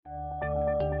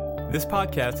This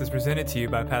podcast is presented to you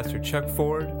by Pastor Chuck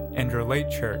Ford and Relate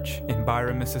Church in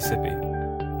Byron, Mississippi.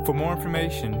 For more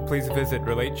information, please visit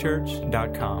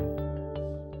relatechurch.com.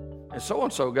 And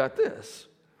so-and-so got this.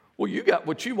 Well, you got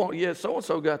what you want. Yeah,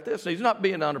 so-and-so got this. And he's not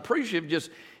being unappreciative. Just,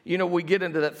 we get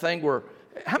into that thing where,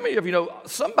 how many of you know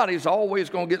somebody's always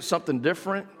going to get something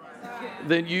different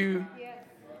than you?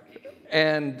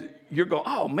 And you're going,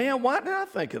 oh, man, why didn't I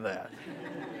think of that?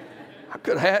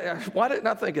 Why didn't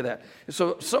I think of that? And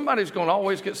so somebody's going to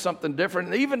always get something different.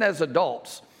 And even as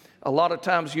adults, a lot of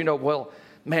times, well,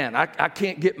 man, I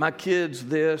can't get my kids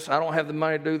this. I don't have the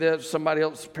money to do this. Somebody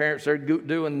else's parents, they're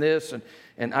doing this,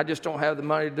 and I just don't have the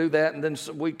money to do that. And then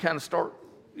we kind of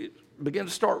begin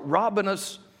to start robbing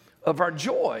us of our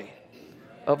joy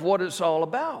of what it's all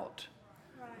about.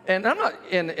 And I'm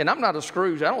not a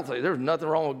Scrooge. I don't think there's nothing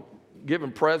wrong with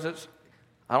giving presents.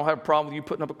 I don't have a problem with you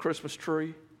putting up a Christmas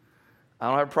tree. I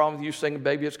don't have a problem with you singing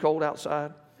 "Baby, It's Cold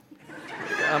Outside."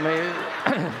 I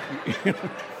mean,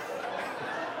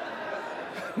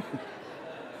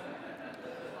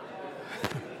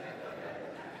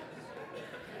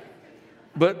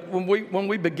 but when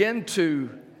we begin to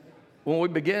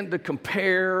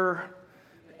compare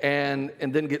and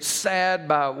then get sad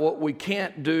by what we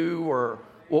can't do or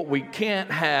what we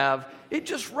can't have, it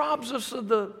just robs us of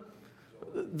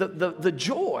the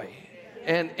joy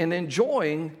and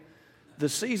enjoying the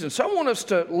season. So I want us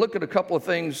to look at a couple of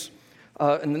things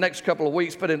in the next couple of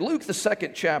weeks. But in Luke, the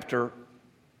 2nd chapter,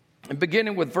 and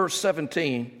beginning with verse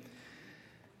 17,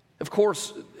 of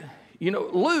course,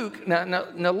 Luke, now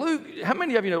Luke, how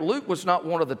many of you know Luke was not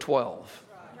one of the 12?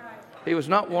 He was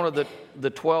not one of the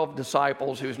 12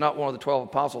 disciples. He was not one of the 12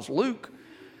 apostles. Luke,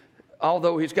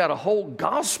 although he's got a whole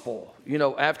gospel,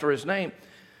 after his name,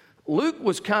 Luke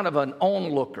was kind of an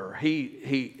onlooker.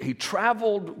 He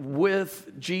traveled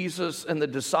with Jesus and the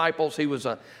disciples. He was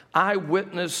an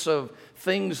eyewitness of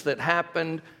things that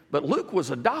happened. But Luke was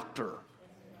a doctor.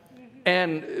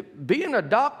 And being a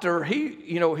doctor,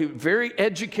 he was a very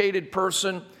educated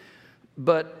person,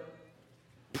 but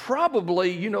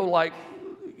probably,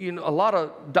 a lot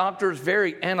of doctors,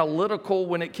 very analytical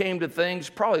when it came to things,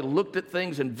 probably looked at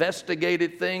things,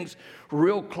 investigated things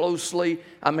real closely.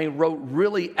 Wrote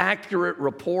really accurate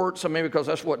reports. Because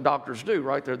that's what doctors do,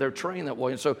 right? They're trained that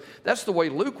way. And so that's the way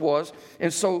Luke was.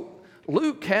 And so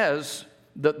Luke has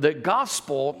the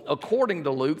gospel according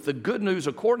to Luke, the good news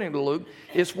according to Luke,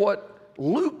 is what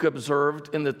Luke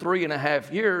observed in the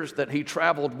 3.5 years that he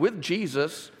traveled with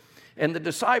Jesus and the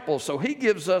disciples. So he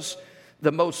gives us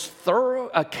the most thorough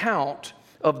account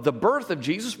of the birth of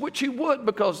Jesus, which he would,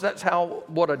 because that's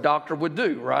what a doctor would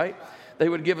do, right? They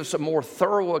would give us a more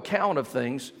thorough account of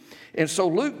things. And so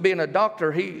Luke, being a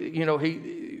doctor,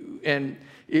 and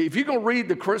if you're going to read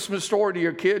the Christmas story to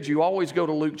your kids, you always go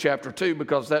to Luke chapter 2,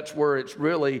 because that's where it's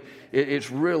really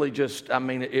just,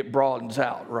 it broadens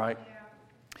out, right?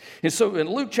 And so in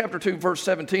Luke chapter 2, verse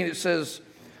 17, it says,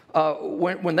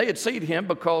 when they had seen him,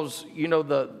 because,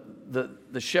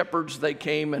 the shepherds, they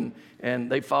came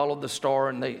and they followed the star,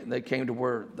 and they came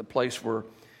to the place where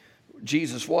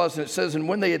Jesus was. And it says, and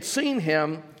when they had seen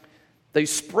him, they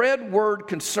spread word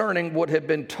concerning what had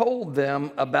been told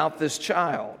them about this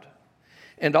child.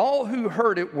 And all who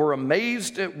heard it were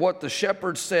amazed at what the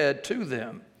shepherds said to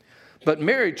them. But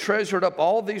Mary treasured up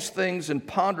all these things and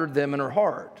pondered them in her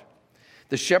heart.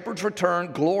 The shepherds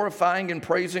returned, glorifying and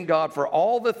praising God for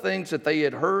all the things that they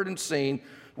had heard and seen,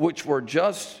 which were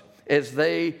just as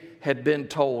they had been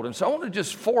told. And so I want to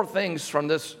just 4 things from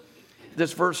this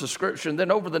verse of Scripture. And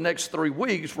then over the next 3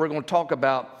 weeks, we're going to talk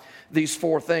about these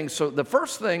 4 things. So the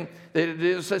first thing that it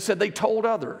is, they said they told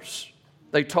others.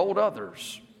 They told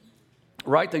others.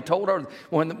 Right? They told others.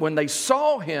 When they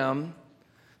saw him,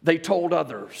 they told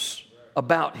others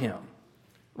about him.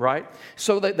 Right?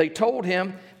 So they told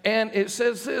him, and it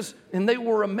says this, and they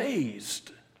were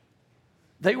amazed.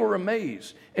 They were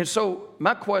amazed. And so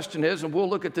my question is, and we'll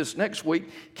look at this next week,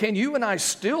 can you and I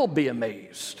still be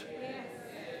amazed? Yes.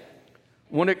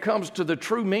 When it comes to the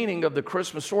true meaning of the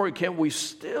Christmas story, can we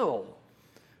still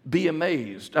be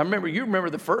amazed? You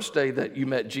remember the first day that you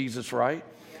met Jesus, right?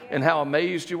 Yes. And how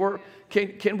amazed you were?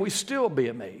 Can we still be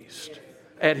amazed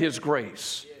at his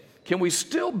grace? Can we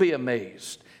still be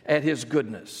amazed at his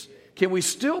goodness? Can we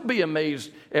still be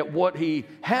amazed at what he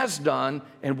has done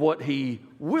and what he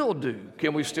will do?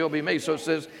 Can we still be amazed? So it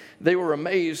says they were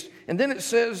amazed. And then it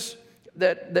says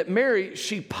that Mary,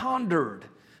 she pondered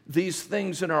these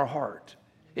things in her heart.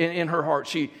 In her heart.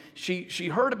 She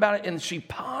heard about it and she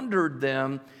pondered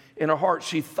them in her heart.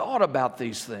 She thought about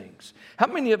these things. How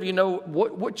many of you know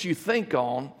what you think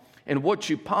on and what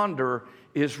you ponder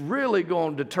is really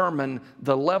going to determine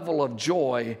the level of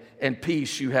joy and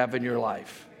peace you have in your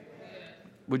life.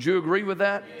 Would you agree with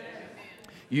that?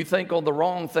 You think on the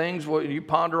wrong things, well, you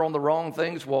ponder on the wrong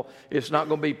things, well, it's not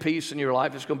going to be peace in your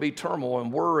life. It's going to be turmoil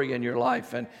and worry in your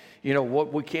life and,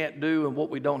 what we can't do and what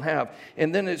we don't have.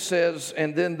 And then it says,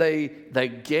 and then they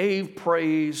gave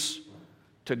praise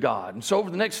to God. And so over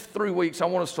the next 3 weeks, I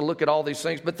want us to look at all these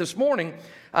things. But this morning,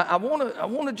 I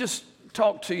want to just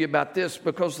talk to you about this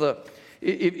because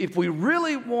if we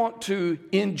really want to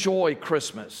enjoy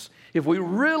Christmas, if we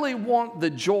really want the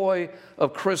joy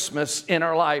of Christmas in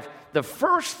our life, the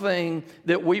first thing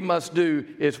that we must do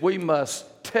is we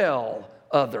must tell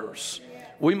others.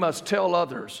 We must tell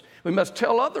others. We must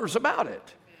tell others about it.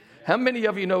 How many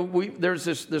of you know there's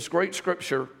this great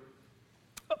scripture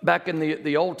back in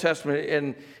the Old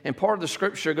Testament, and part of the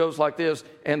scripture goes like this,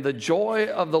 and the joy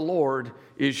of the Lord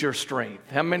is your strength.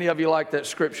 How many of you like that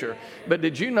scripture? But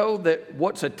did you know that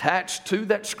what's attached to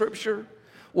that scripture?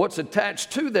 What's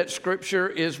attached to that scripture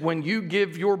is when you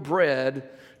give your bread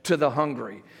to the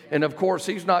hungry. And of course,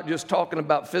 he's not just talking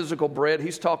about physical bread,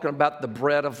 he's talking about the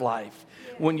bread of life.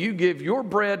 When you give your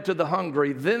bread to the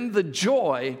hungry, then the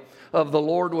joy of the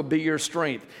Lord will be your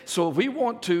strength. So if we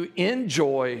want to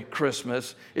enjoy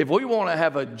Christmas, if we want to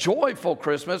have a joyful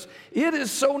Christmas, it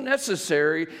is so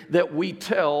necessary that we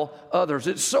tell others.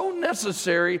 It's so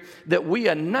necessary that we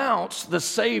announce the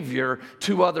Savior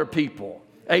to other people.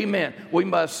 Amen. We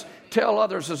must tell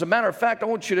others. As a matter of fact, I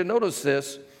want you to notice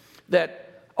this,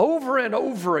 that over and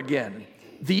over again,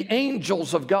 the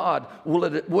angels of God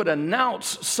would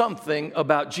announce something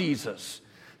about Jesus.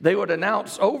 They would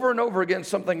announce over and over again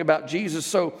something about Jesus.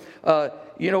 So,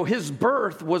 his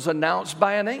birth was announced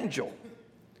by an angel.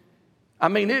 I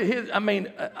mean,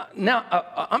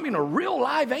 a real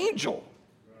live angel,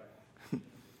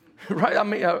 right? I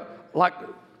mean,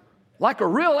 like a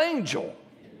real angel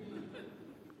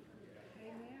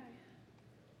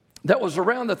that was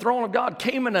around the throne of God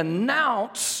came and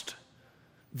announced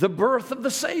the birth of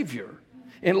the Savior.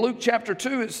 In Luke chapter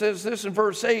 2, it says this in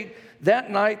verse 8, that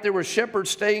night there were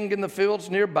shepherds staying in the fields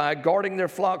nearby, guarding their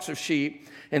flocks of sheep,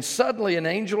 and suddenly an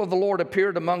angel of the Lord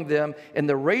appeared among them, and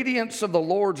the radiance of the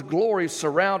Lord's glory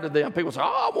surrounded them. People say,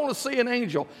 I want to see an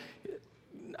angel.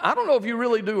 I don't know if you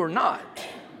really do or not.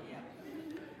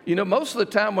 Most of the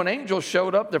time when angels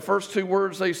showed up, the first 2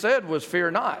 words they said was,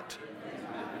 fear not.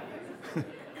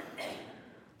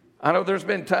 I know there's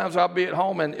been times I'll be at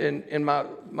home in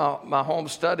my home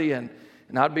study, and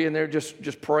I'd be in there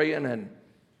just praying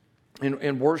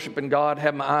and worshiping God,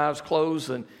 have my eyes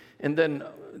closed, and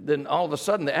then all of a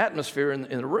sudden the atmosphere in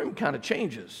the room kind of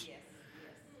changes.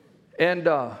 And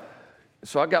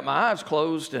so I got my eyes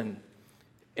closed, and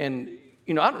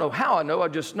I don't know how I know. I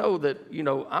just know that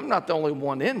I'm not the only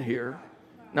one in here.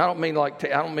 And I don't mean like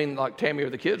Tammy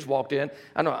or the kids walked in.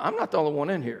 I know I'm not the only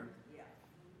one in here.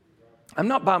 I'm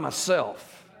not by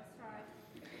myself.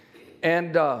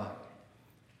 And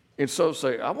so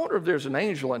say, I wonder if there's an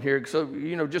angel in here. So,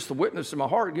 just the witness in my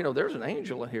heart, there's an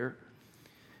angel in here.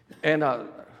 And I'm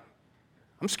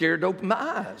scared to open my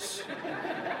eyes.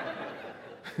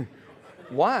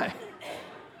 Why?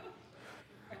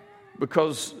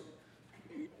 Because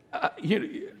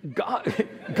God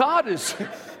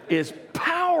is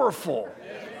powerful.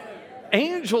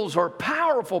 Angels are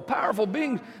powerful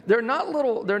beings. They're not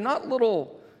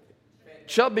little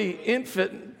chubby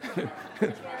infant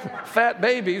fat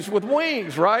babies with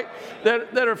wings, right?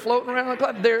 That are floating around the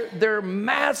cloud. They're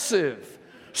massive,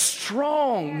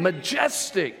 strong,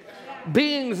 majestic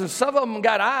beings, and some of them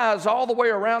got eyes all the way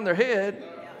around their head.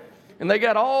 And they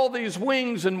got all these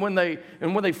wings, and when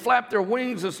they flap their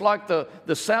wings, it's like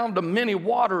the sound of many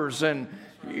waters. And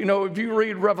if you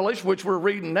read Revelation, which we're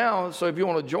reading now, so if you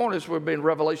want to join us, we'll be in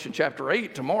Revelation chapter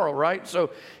 8 tomorrow, right?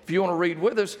 So if you want to read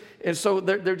with us, and so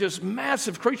they're just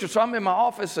massive creatures. So I'm in my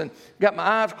office and got my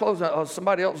eyes closed.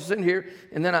 Somebody else is in here,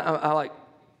 and then I like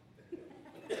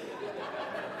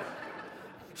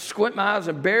squint my eyes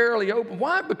and barely open.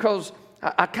 Why? Because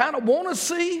I kind of want to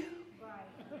see,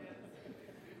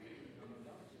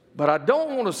 but I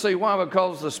don't want to see. Why?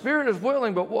 Because the spirit is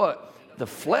willing, but what? The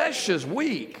flesh is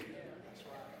weak.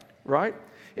 Right?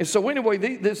 And so anyway,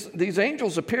 these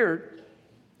angels appeared,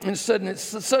 and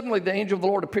suddenly the angel of the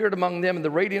Lord appeared among them, and the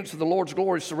radiance of the Lord's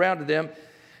glory surrounded them.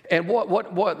 And what?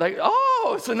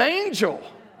 It's an angel.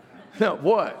 No,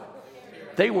 what?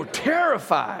 They were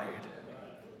terrified.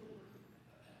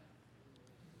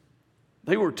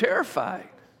 They were terrified.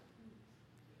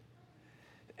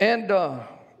 And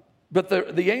but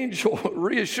the angel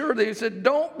reassured them. He said,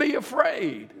 don't be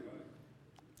afraid.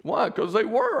 Why? Because they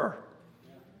were.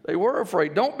 They were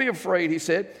afraid. Don't be afraid, he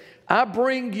said. I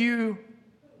bring you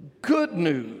good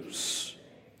news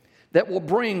that will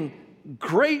bring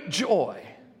great joy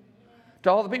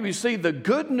to all the people. You see, the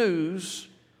good news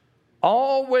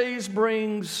always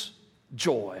brings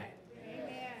joy.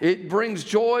 It brings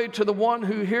joy to the one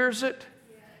who hears it,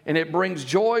 and it brings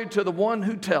joy to the one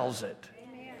who tells it.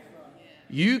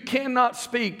 You cannot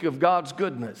speak of God's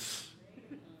goodness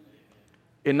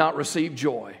and not receive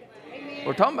joy.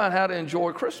 We're talking about how to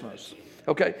enjoy Christmas.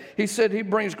 Okay, he said he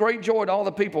brings great joy to all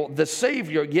the people. The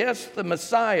Savior, yes, the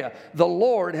Messiah, the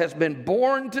Lord, has been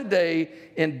born today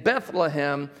in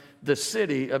Bethlehem, the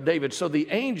city of David. So the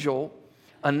angel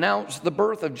announced the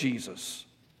birth of Jesus.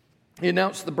 He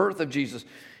announced the birth of Jesus.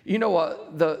 You know,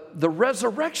 the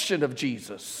resurrection of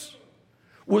Jesus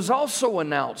was also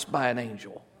announced by an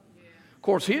angel. Of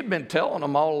course, he had been telling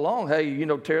them all along, hey, you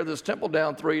know, tear this temple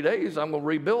down 3 days, I'm going to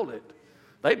rebuild it.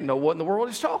 They didn't know what in the world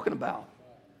he's talking about.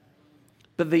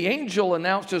 But the angel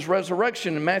announced his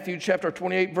resurrection in Matthew chapter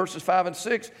 28, verses 5 and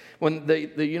 6, when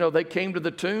they came to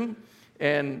the tomb,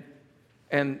 and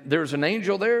there's an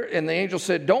angel there, and the angel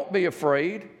said, don't be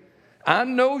afraid. I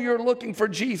know you're looking for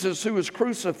Jesus who was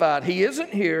crucified. He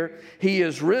isn't here. He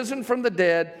is risen from the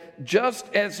dead, just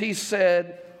as he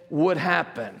said would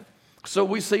happen. So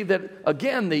we see that,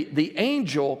 again, the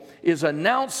angel is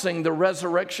announcing the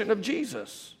resurrection of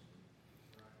Jesus.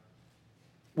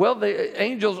 Well, the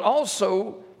angels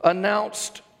also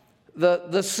announced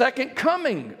the second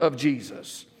coming of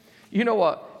Jesus. You know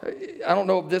what? I don't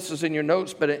know if this is in your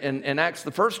notes, but in Acts,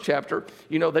 the first chapter,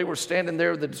 you know, they were standing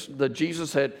there. That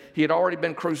Jesus had already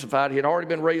been crucified. He had already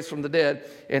been raised from the dead,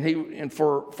 and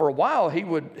for a while he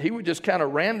would just kind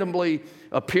of randomly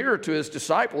appear to his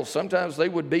disciples. Sometimes they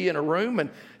would be in a room, and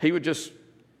he would just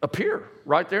appear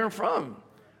right there in front of them.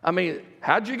 I mean,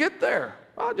 how'd you get there?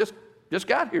 I just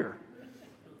got here,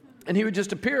 and he would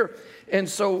just appear, and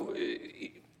so.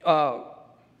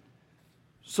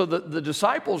 So the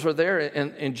disciples are there,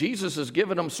 and Jesus has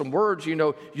given them some words. You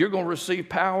know, you're going to receive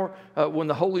power when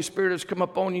the Holy Spirit has come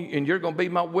upon you, and you're going to be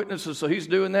my witnesses. So he's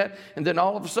doing that, and then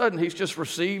all of a sudden, he's just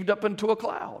received up into a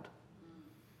cloud.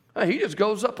 He just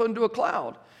goes up into a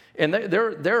cloud, and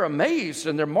they're amazed,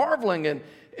 and they're marveling,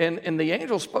 and the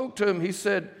angel spoke to him. He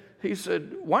said,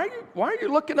 why are you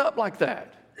looking up like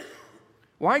that?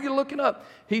 Why are you looking up?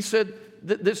 He said,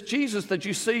 this Jesus that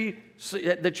you see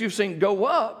that you've seen go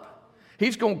up,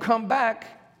 he's going to come back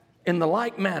in the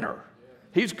like manner.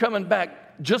 He's coming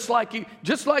back just like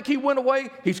he went away.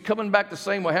 He's coming back the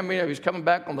same way. How many of you? He's coming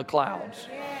back on the clouds,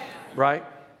 right?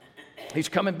 He's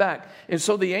coming back. And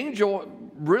so the angel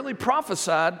really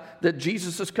prophesied that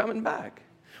Jesus is coming back.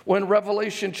 Well, in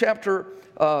Revelation chapter,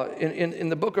 in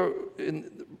the book of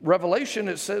Revelation,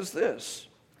 it says this.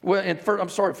 Well, 1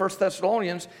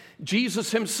 Thessalonians,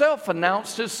 Jesus himself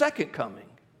announced his second coming.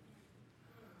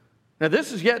 Now,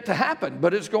 this is yet to happen,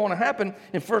 but it's going to happen.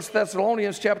 In 1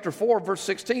 Thessalonians chapter 4, verse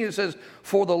 16, it says,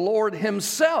 for the Lord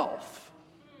himself.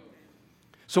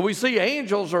 So we see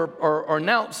angels are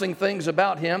announcing things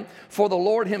about him. For the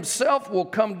Lord himself will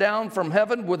come down from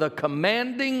heaven with a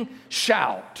commanding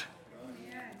shout.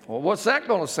 Well, what's that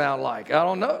going to sound like? I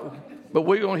don't know, but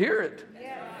we're going to hear it.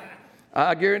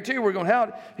 I guarantee you we're going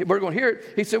to hear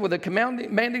it. He said, with a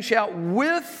commanding shout,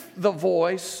 with the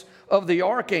voice of the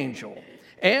archangel,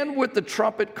 and with the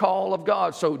trumpet call of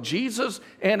God. So Jesus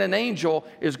and an angel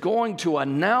is going to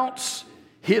announce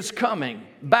his coming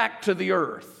back to the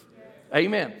earth.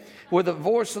 Amen. With the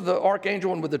voice of the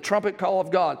archangel and with the trumpet call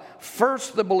of God.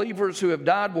 First, the believers who have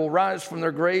died will rise from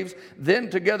their graves.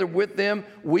 Then together with them,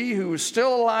 we who are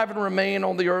still alive and remain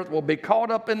on the earth will be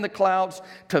caught up in the clouds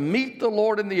to meet the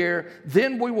Lord in the air.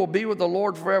 Then we will be with the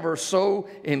Lord forever. So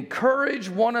encourage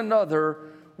one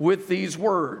another with these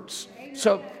words.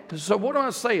 So what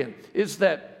I'm saying is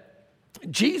that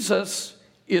Jesus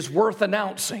is worth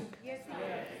announcing.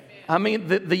 I mean,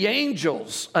 the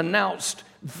angels announced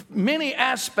many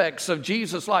aspects of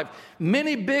Jesus' life,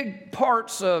 many big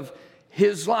parts of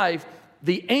his life.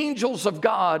 The angels of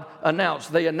God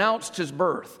announced. They announced his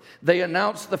birth. They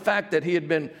announced the fact that he had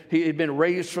been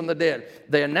raised from the dead.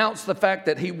 They announced the fact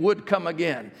that he would come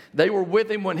again. They were with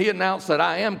him when he announced that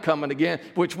I am coming again,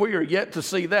 which we are yet to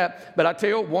see that. But I tell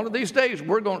you, one of these days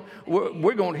we're going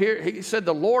to hear. He said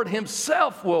the Lord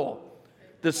himself will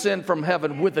descend from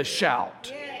heaven with a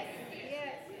shout.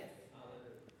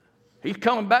 He's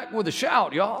coming back with a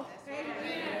shout, y'all.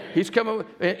 He's coming,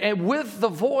 and with the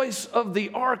voice of the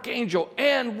archangel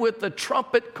and with the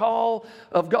trumpet call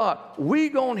of God. We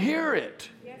gonna hear it,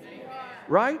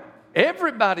 right?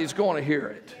 Everybody's gonna hear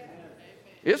it.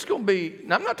 It's gonna be.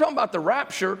 I'm not talking about the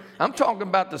rapture. I'm talking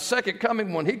about the second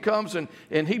coming when he comes and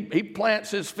he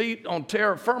plants his feet on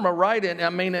terra firma, right? And I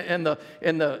mean, in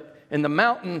the and the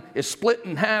mountain is split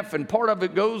in half and part of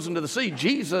it goes into the sea,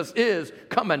 Jesus is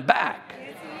coming back.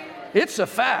 It's a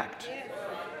fact.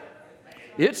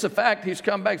 It's a fact he's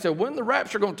come back. So when the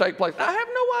rapture going to take place? I have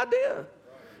no idea.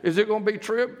 Is it going to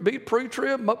be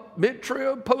pre-trib,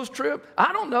 mid-trib, post-trib?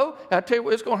 I don't know. I tell you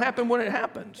what, it's going to happen when it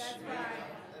happens.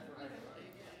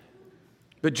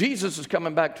 But Jesus is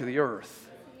coming back to the earth.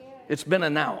 It's been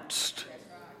announced,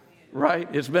 right?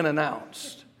 It's been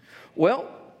announced.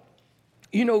 Well,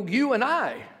 you know, you and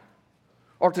I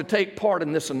are to take part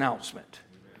in this announcement.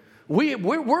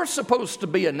 We're supposed to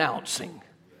be announcing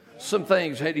some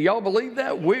things. Hey, do y'all believe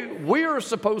that? We are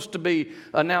supposed to be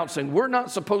announcing. We're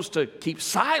not supposed to keep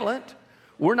silent.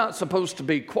 We're not supposed to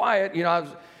be quiet. You know,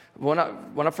 when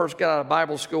I first got out of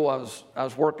Bible school, I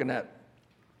was working at,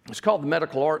 it's called the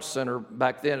Medical Arts Center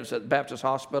back then. It's at Baptist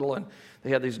Hospital, and they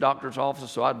had these doctor's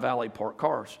offices, so I'd valet park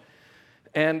cars.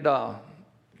 And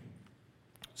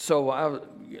so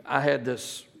I had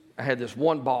this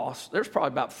one boss. There's probably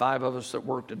about 5 of us that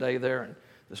work today there, and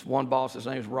this one boss, his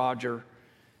name is Roger.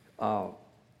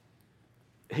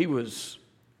 He was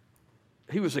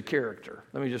a character.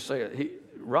 Let me just say it.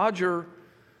 Roger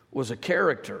was a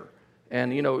character,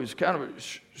 and you know, he was kind of a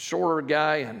shorter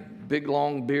guy and big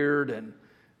long beard and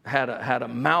had a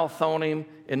mouth on him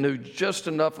and knew just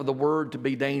enough of the word to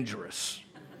be dangerous.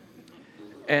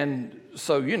 And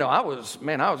so, you know, I was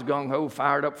gung-ho,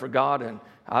 fired up for God, and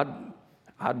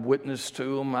I'd witness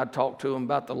to him. I'd talk to him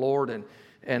about the Lord,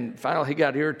 and finally he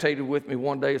got irritated with me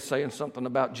one day saying something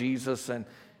about Jesus, and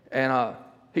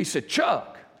he said,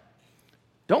 "Chuck,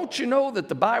 don't you know that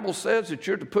the Bible says that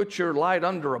you're to put your light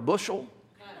under a bushel?"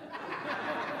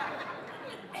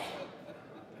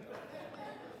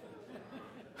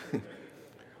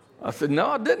 I said, "No,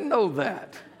 I didn't know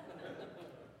that."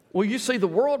 Well, you see, the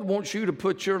world wants you to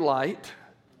put your light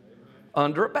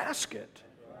under a basket.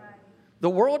 The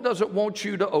world doesn't want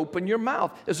you to open your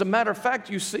mouth. As a matter of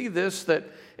fact, you see this,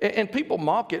 and people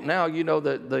mock it now, you know,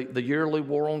 the yearly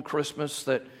war on Christmas,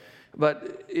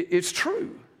 but it's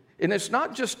true. And it's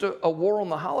not just a war on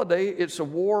the holiday, it's a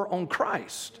war on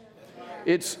Christ.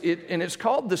 And it's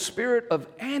called the spirit of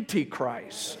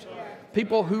Antichrist.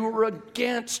 People who are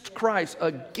against Christ,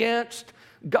 against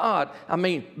God. I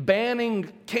mean,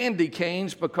 banning candy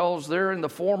canes because they're in the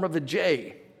form of a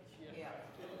J.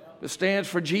 It stands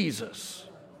for Jesus.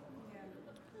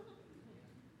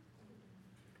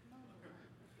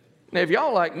 Now, if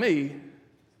y'all like me,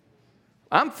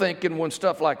 I'm thinking when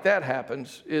stuff like that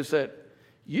happens is that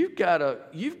you've got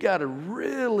to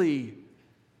really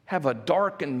have a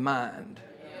darkened mind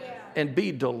and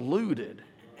be deluded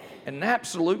and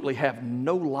absolutely have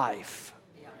no life.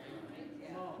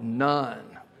 None.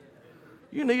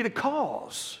 You need a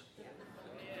cause.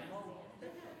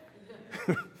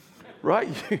 Right?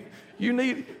 You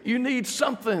need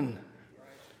something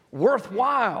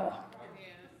worthwhile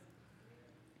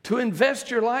to invest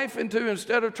your life into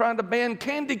instead of trying to ban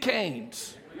candy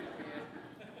canes.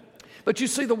 But you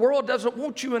see, the world doesn't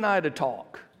want you and I to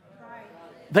talk.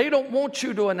 They don't want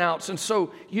you to announce. And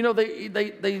so, you know,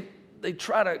 they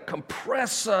try to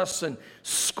compress us and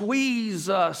squeeze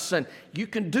us. And you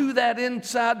can do that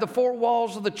inside the 4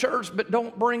 walls of the church, but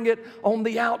don't bring it on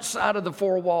the outside of the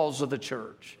 4 walls of the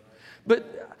church.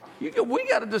 But we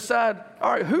got to decide,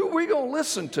 all right, who are we going to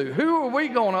listen to? Who are we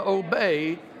going to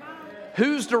obey?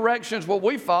 Whose directions will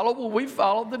we follow? Will we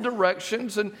follow the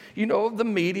directions and, you know, the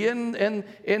media and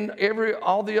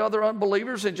all the other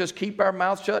unbelievers and just keep our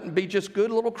mouths shut and be just good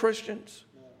little Christians?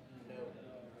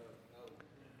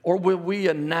 Or will we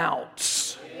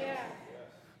announce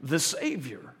the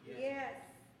Savior?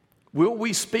 Will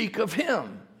we speak of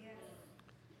Him?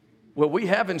 Well, we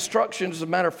have instructions, as a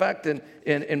matter of fact,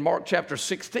 in Mark chapter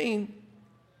 16.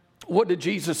 What did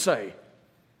Jesus say?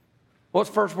 What's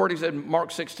the first word He said in Mark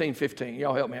 16:15?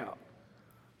 Y'all help me out.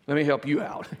 Let me help you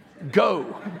out.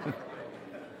 Go.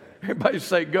 Everybody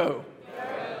say go.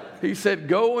 He said,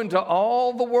 go into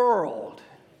all the world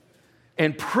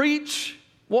and preach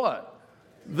what?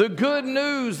 The good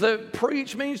news. That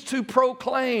preach means to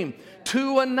proclaim,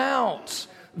 to announce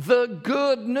the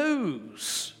good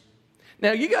news.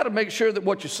 Now, you got to make sure that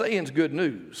what you're saying is good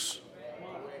news.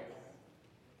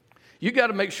 You got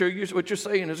to make sure what you're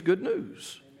saying is good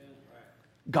news.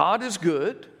 God is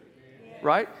good,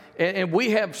 right? And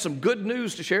we have some good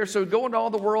news to share. So go into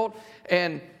all the world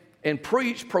and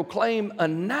preach, proclaim,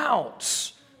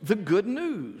 announce the good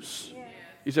news.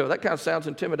 You say, well, that kind of sounds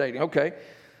intimidating. Okay.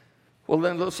 Well,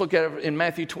 then let's look at it in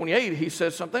Matthew 28. He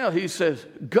says something else. He says,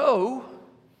 go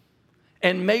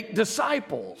and make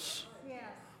disciples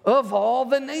of all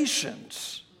the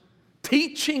nations,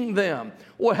 teaching them.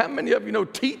 Well, how many of you know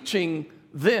teaching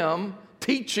them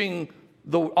teaching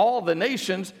all the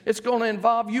nations, it's going to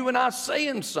involve you and I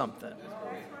saying something.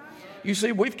 You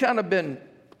see, we've kind of been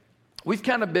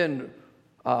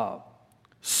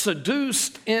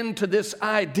seduced into this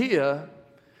idea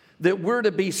that we're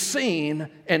to be seen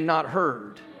and not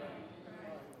heard.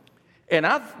 And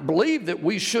I believe that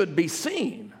we should be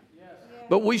seen,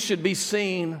 but we should be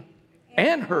seen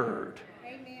and heard.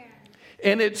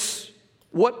 And it's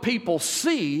what people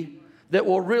see that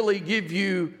will really give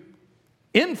you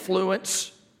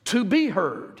influence to be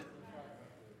heard.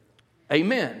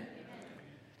 Amen.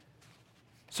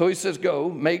 So he says, go,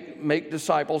 make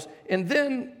disciples. And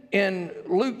then in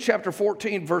Luke chapter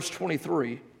 14, verse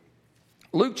 23,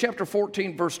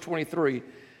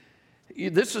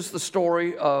 this is the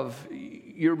story of,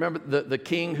 you remember the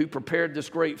king who prepared this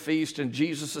great feast, and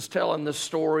Jesus is telling this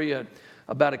story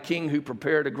about a king who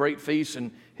prepared a great feast,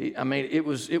 and it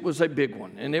was a big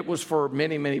one, and it was for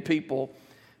many, many people,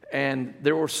 and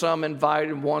there were some invited,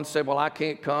 and one said, well, I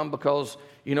can't come because,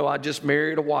 I just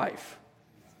married a wife.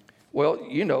 Well,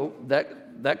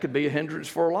 that could be a hindrance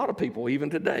for a lot of people, even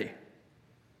today.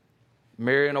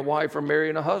 Marrying a wife or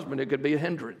marrying a husband, it could be a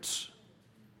hindrance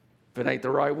if it ain't the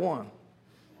right one,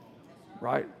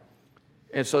 right?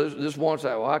 And so this one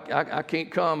said, well, I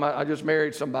can't come. I just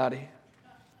married somebody.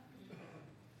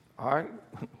 All right,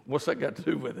 what's that got to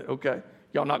do with it? Okay,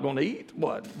 y'all not going to eat?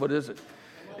 What is it?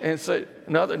 And so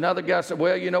another guy said,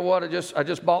 well, you know what? I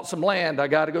just bought some land. I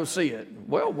got to go see it.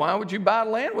 Well, why would you buy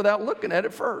land without looking at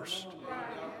it first?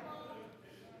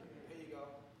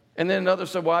 And then another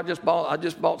said, well, I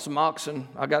just bought some oxen.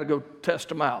 I got to go test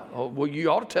them out. Oh, well,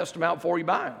 you ought to test them out before you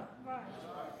buy them.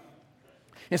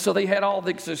 And so they had all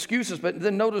these excuses. But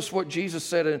then notice what Jesus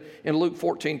said in Luke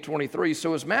 14:23.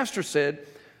 So his master said,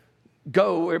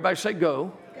 go. Everybody say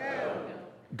go.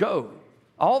 Go.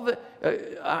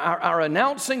 Our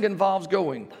announcing involves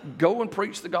going. Go and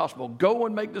preach the gospel. Go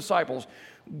and make disciples.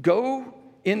 Go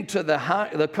into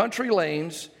the country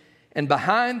lanes and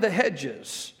behind the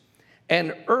hedges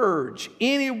and urge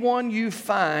anyone you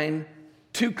find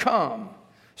to come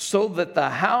so that the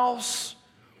house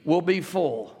will be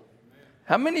full.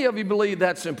 How many of you believe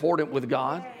that's important with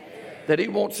God? That he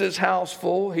wants his house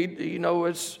full. He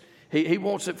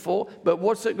wants it full. But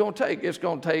what's it going to take? It's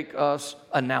going to take us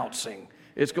announcing.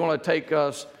 It's going to take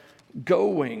us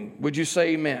going. Would you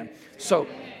say amen? So,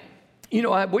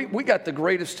 we got the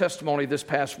greatest testimony this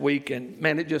past week, and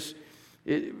man,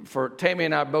 for Tammy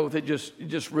and I both, it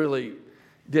just really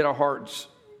did our hearts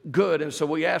good. And so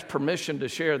we asked permission to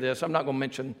share this. I'm not going to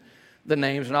mention the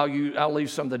names, and I'll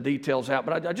leave some of the details out.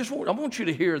 But I want you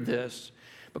to hear this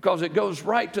because it goes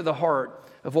right to the heart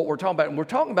of what we're talking about. And we're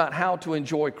talking about how to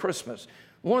enjoy Christmas.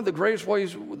 One of the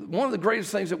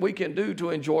greatest things that we can do to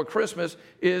enjoy Christmas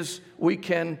is we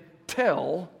can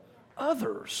tell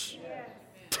others. Yes.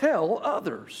 Tell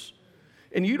others.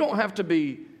 And you don't have to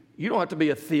be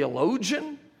a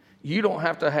theologian. You don't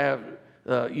have to have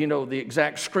the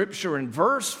exact scripture and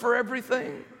verse for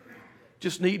everything.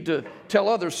 Just need to tell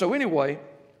others. So anyway,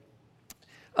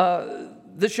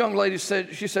 this young lady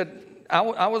said, I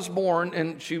was born,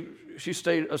 and she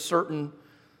stated a certain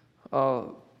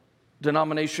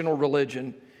denominational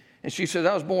religion. And she said,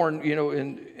 I was born,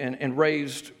 and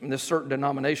raised in this certain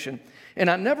denomination. And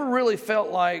I never really felt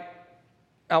like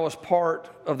I was part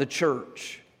of the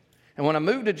church. And when I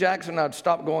moved to Jackson, I'd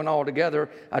stopped going altogether.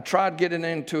 I tried getting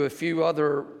into a few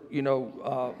other,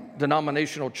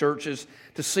 denominational churches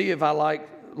to see if I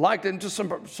liked it. And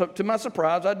to my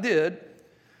surprise, I did.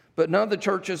 But none of the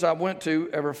churches I went to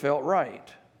ever felt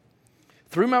right.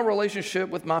 Through my relationship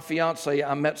with my fiance,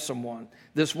 I met someone.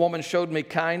 This woman showed me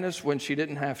kindness when she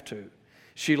didn't have to.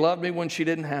 She loved me when she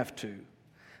didn't have to.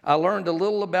 I learned a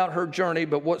little about her journey,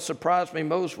 but what surprised me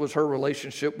most was her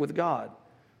relationship with God.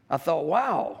 I thought,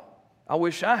 wow, I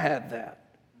wish I had that.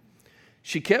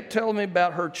 She kept telling me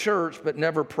about her church, but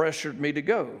never pressured me to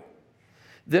go.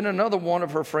 Then another one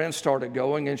of her friends started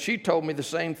going, and she told me the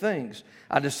same things.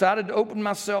 I decided to open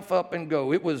myself up and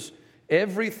go. It was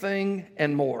everything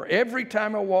and more. Every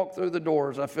time I walk through the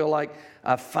doors, I feel like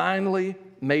I finally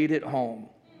made it home.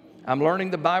 I'm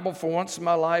learning the Bible for once in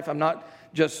my life. I'm not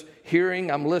just hearing,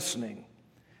 I'm listening.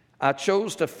 I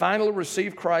chose to finally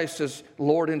receive Christ as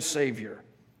Lord and Savior.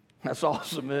 That's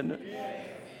awesome, isn't it?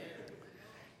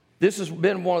 This has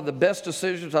been one of the best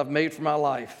decisions I've made for my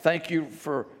life. Thank you,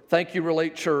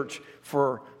 Relate Church,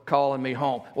 for calling me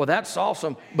home. Well, that's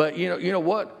awesome, but you know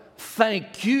what?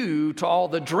 Thank you to all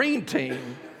the dream team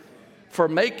for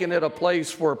making it a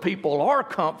place where people are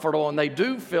comfortable and they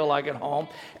do feel like at home.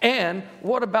 And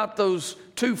what about those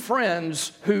two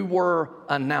friends who were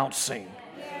announcing,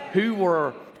 who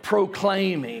were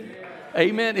proclaiming,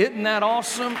 Amen. Isn't that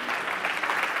awesome?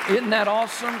 Isn't that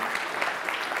awesome?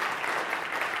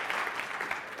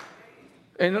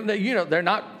 And you know,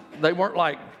 they weren't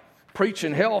like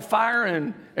preaching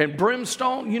hellfire and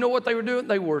brimstone. You know what they were doing?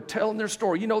 They were telling their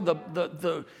story. You know,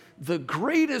 the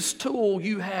greatest tool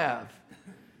you have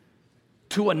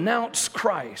to announce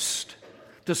Christ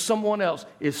to someone else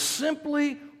is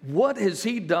simply, what has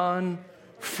he done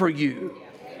for you?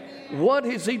 What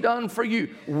has he done for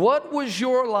you? What was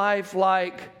your life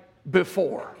like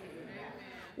before?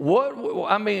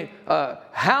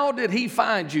 How did he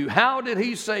find you? How did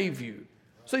he save you?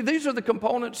 See, these are the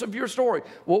components of your story.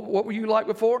 What were you like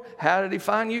before? How did he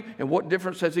find you? And what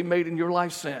difference has he made in your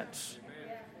life since?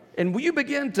 And when you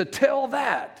begin to tell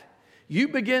that, you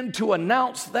begin to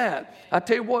announce that. I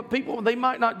tell you what, people, they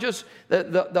might not just,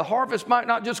 the harvest might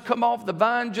not just come off the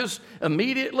vine just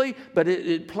immediately, but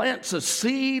it plants a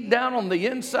seed down on the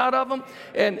inside of them.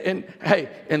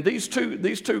 And these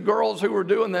two girls who were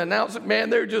doing the announcement, man,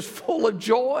 they're just full of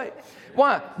joy.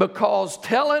 Why? Because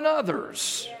telling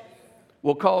others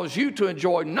will cause you to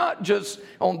enjoy not just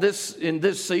in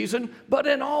this season, but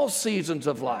in all seasons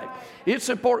of life. It's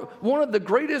important. One of the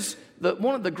greatest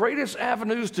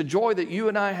avenues to joy that you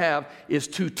and I have is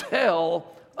to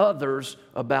tell others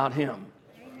about him.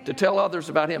 To tell others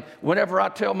about him. Whenever I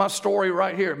tell my story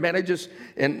right here, man,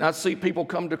 and I see people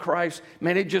come to Christ,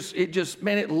 man,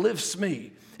 it lifts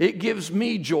me. It gives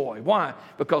me joy. Why?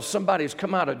 Because somebody's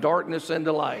come out of darkness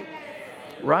into light.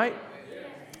 Right?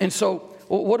 And so,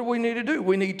 what do we need to do?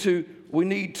 We need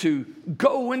to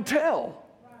go and tell.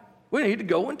 We need to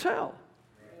go and tell.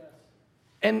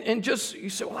 And just, you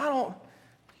say, well,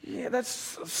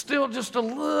 that's still just a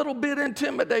little bit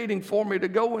intimidating for me to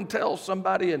go and tell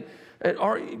somebody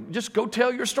or just go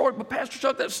tell your story. But Pastor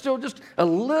Chuck, that's still just a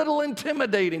little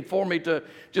intimidating for me to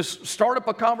just start up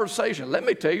a conversation. Let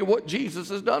me tell you what Jesus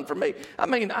has done for me. I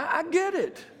mean, I get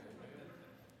it.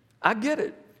 I get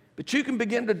it. But you can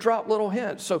begin to drop little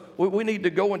hints. So we need to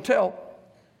go and tell.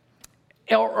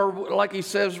 Or like he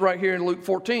says right here in Luke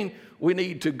 14, we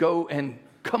need to go and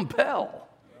compel.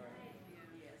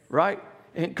 Right?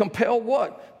 And compel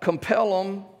what? Compel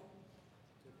them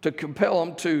to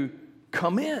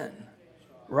come in.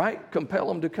 Right? Compel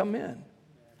them to come in.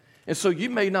 And so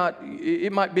it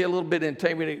might be a little bit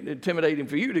intimidating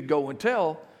for you to go and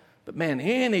tell, but man,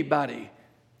 anybody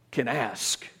can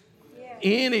ask.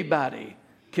 Anybody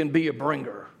can be a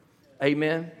bringer.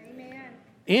 Amen? Amen.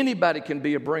 Anybody can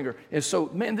be a bringer. And so,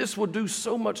 man, this will do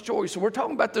so much joy. So we're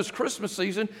talking about this Christmas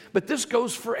season, but this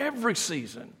goes for every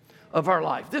season of our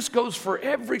life. This goes for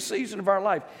every season of our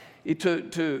life.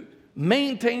 To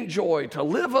maintain joy, to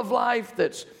live a life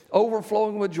that's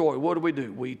overflowing with joy, what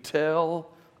do? We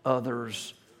tell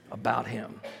others about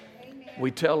him. Amen.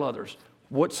 We tell others,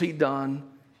 what's he done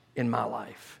in my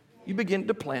life? You begin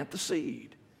to plant the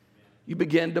seed. You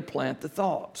begin to plant the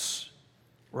thoughts,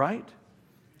 right?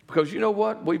 Because you know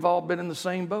what? We've all been in the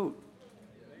same boat.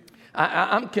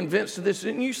 I'm convinced of this.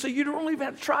 And you see, you don't even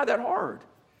have to try that hard.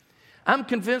 I'm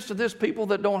convinced of this. People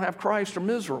that don't have Christ are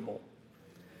miserable.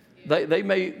 They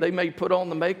may put on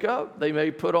the makeup. They may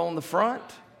put on the front.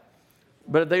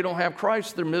 But if they don't have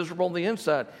Christ, they're miserable on the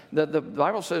inside. The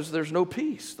Bible says there's no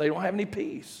peace. They don't have any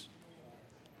peace.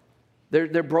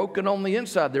 They're broken on the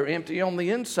inside. They're empty on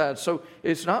the inside. So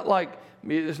it's not like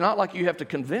you have to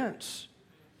convince.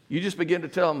 You just begin to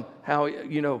tell them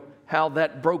how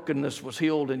that brokenness was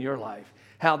healed in your life,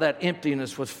 how that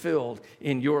emptiness was filled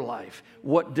in your life,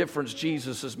 what difference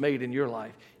Jesus has made in your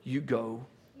life. You go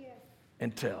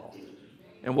and tell.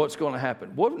 And what's going to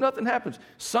happen? What if nothing happens?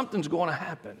 Something's going to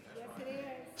happen.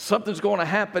 Something's going to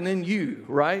happen in you,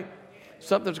 right?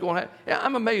 Something's going to happen. Yeah,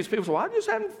 I'm amazed. People say, well,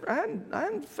 I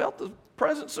hadn't felt the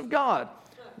presence of God.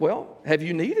 Well, have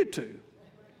you needed to?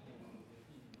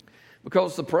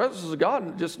 Because the presence of God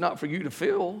is just not for you to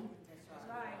feel.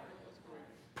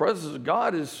 Presence of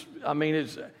God is,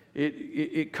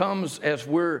 it comes as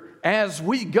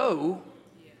we go,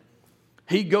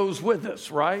 he goes with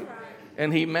us, right?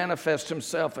 And he manifests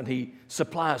himself and he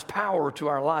supplies power to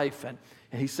our life. And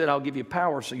he said, I'll give you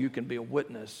power so you can be a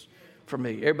witness for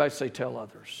me. Everybody say, tell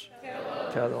others.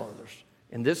 Tell others.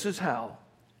 And this is how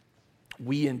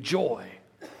we enjoy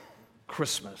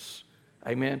Christmas.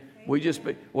 Amen.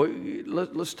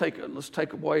 Let's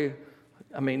take away.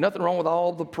 Nothing wrong with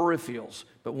all the peripherals,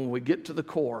 but when we get to the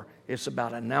core, it's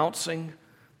about announcing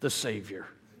the Savior.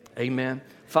 Amen.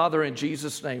 Father, in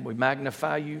Jesus' name, we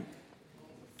magnify you.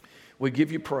 We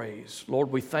give you praise.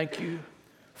 Lord, we thank you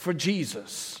for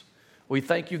Jesus. We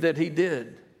thank you that he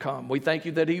did come. We thank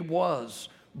you that he was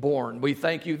born. We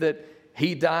thank you that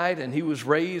he died and he was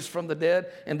raised from the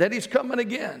dead and that he's coming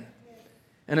again.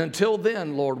 And until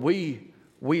then, Lord, we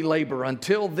labor.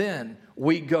 Until then,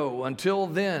 we go. Until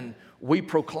then, we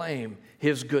proclaim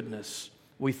His goodness.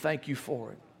 We thank You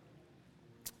for it.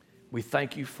 We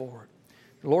thank You for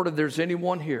it. Lord, if there's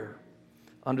anyone here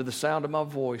under the sound of my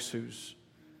voice who's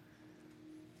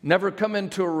never come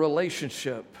into a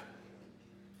relationship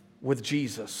with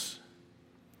Jesus,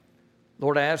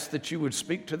 Lord, I ask that You would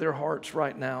speak to their hearts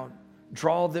right now.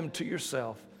 Draw them to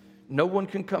Yourself. No one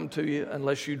can come to You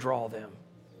unless You draw them.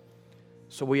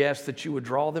 So we ask that You would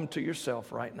draw them to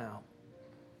Yourself right now.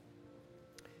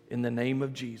 In the name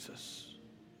of Jesus.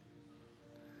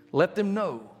 Let them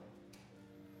know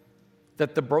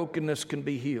that the brokenness can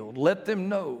be healed. Let them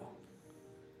know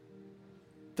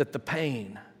that the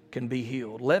pain can be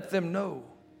healed. Let them know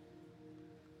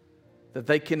that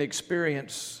they can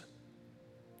experience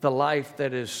the life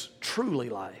that is truly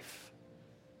life.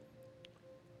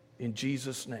 In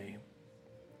Jesus' name.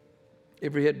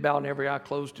 Every head bowed and every eye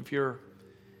closed. If you're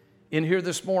in here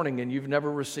this morning and you've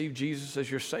never received Jesus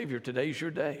as your Savior, today's your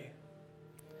day.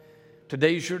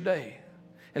 Today's your day.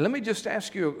 And let me just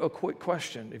ask you a quick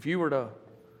question. If you were to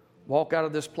walk out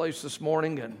of this place this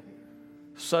morning and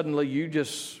suddenly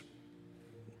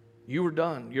you were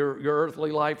done. Your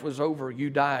earthly life was over. You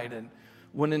died and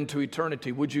went into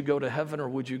eternity. Would you go to heaven or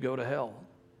would you go to hell?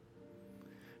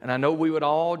 And I know we would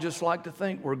all just like to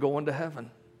think we're going to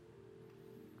heaven,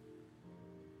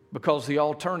 because the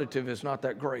alternative is not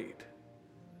that great.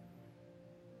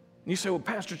 And you say, well,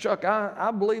 Pastor Chuck,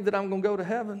 I believe that I'm going to go to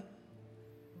heaven.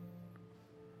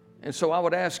 And so I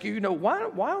would ask you,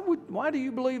 why do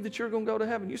you believe that you're going to go to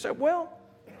heaven? You say, well,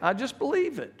 I just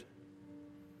believe it.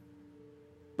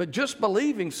 But just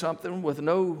believing something with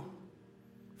no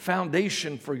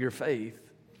foundation for your faith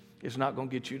is not going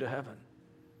to get you to heaven.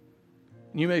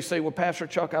 You may say, well, Pastor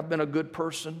Chuck, I've been a good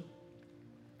person.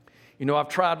 I've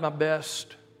tried my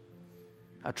best.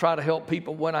 I try to help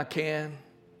people when I can.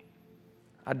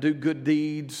 I do good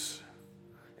deeds.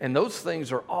 And those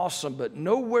things are awesome, but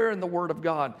nowhere in the Word of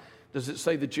God does it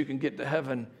say that you can get to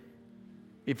heaven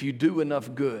if you do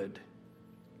enough good,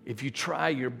 if you try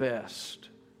your best,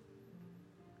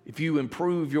 if you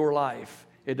improve your life.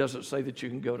 It doesn't say that you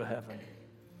can go to heaven.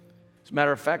 As a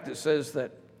matter of fact, it says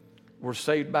that we're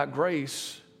saved by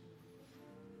grace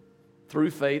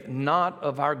through faith, not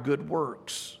of our good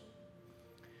works.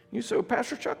 You say, well,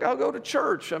 Pastor Chuck, I'll go to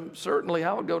church. Certainly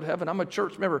I would go to heaven. I'm a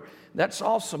church member. That's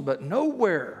awesome, but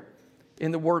nowhere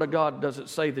in the Word of God does it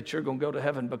say that you're going to go to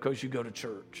heaven because you go to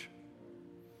church.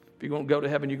 If you're going to go to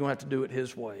heaven, you're going to have to do it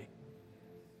His way.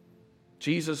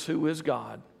 Jesus, who is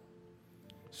God,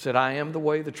 said, I am the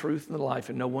way, the truth, and the life,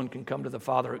 and no one can come to the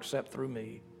Father except through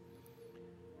me.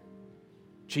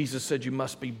 Jesus said you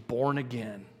must be born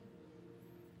again.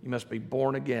 You must be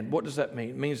born again. What does that mean?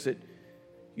 It means that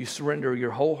you surrender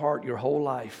your whole heart, your whole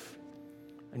life,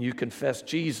 and you confess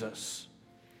Jesus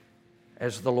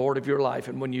as the Lord of your life.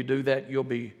 And when you do that, you'll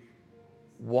be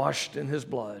washed in His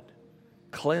blood,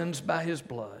 cleansed by His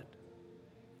blood,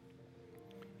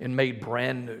 and made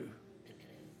brand new.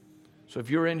 So if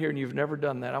you're in here and you've never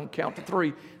done that, I'm going to count to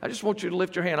 3. I just want you to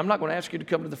lift your hand. I'm not going to ask you to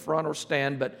come to the front or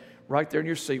stand, but right there in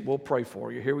your seat, we'll pray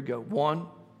for you. Here we go. 1,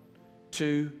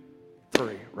 2,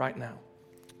 3, right now.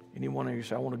 Anyone of you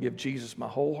say, I want to give Jesus my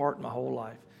whole heart and my whole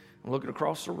life. I'm looking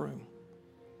across the room.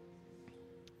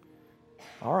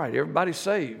 All right, everybody's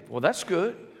saved. Well, that's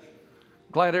good.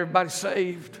 Glad everybody's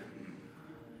saved.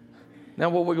 Now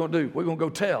what we're going to do? We're going to go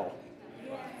tell.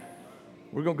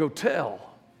 We're going to go tell.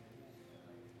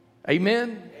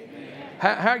 Amen?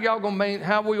 How are we going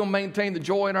to maintain the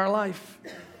joy in our life?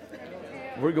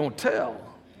 We're going to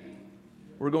tell.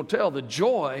 We're going to tell the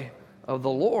joy of the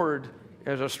Lord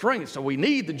as a strength. So we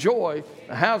need the joy.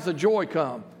 How's the joy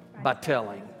come? By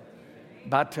telling.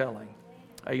 By telling.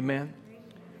 Amen.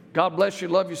 God bless you.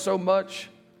 Love you so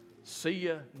much. See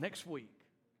you next week.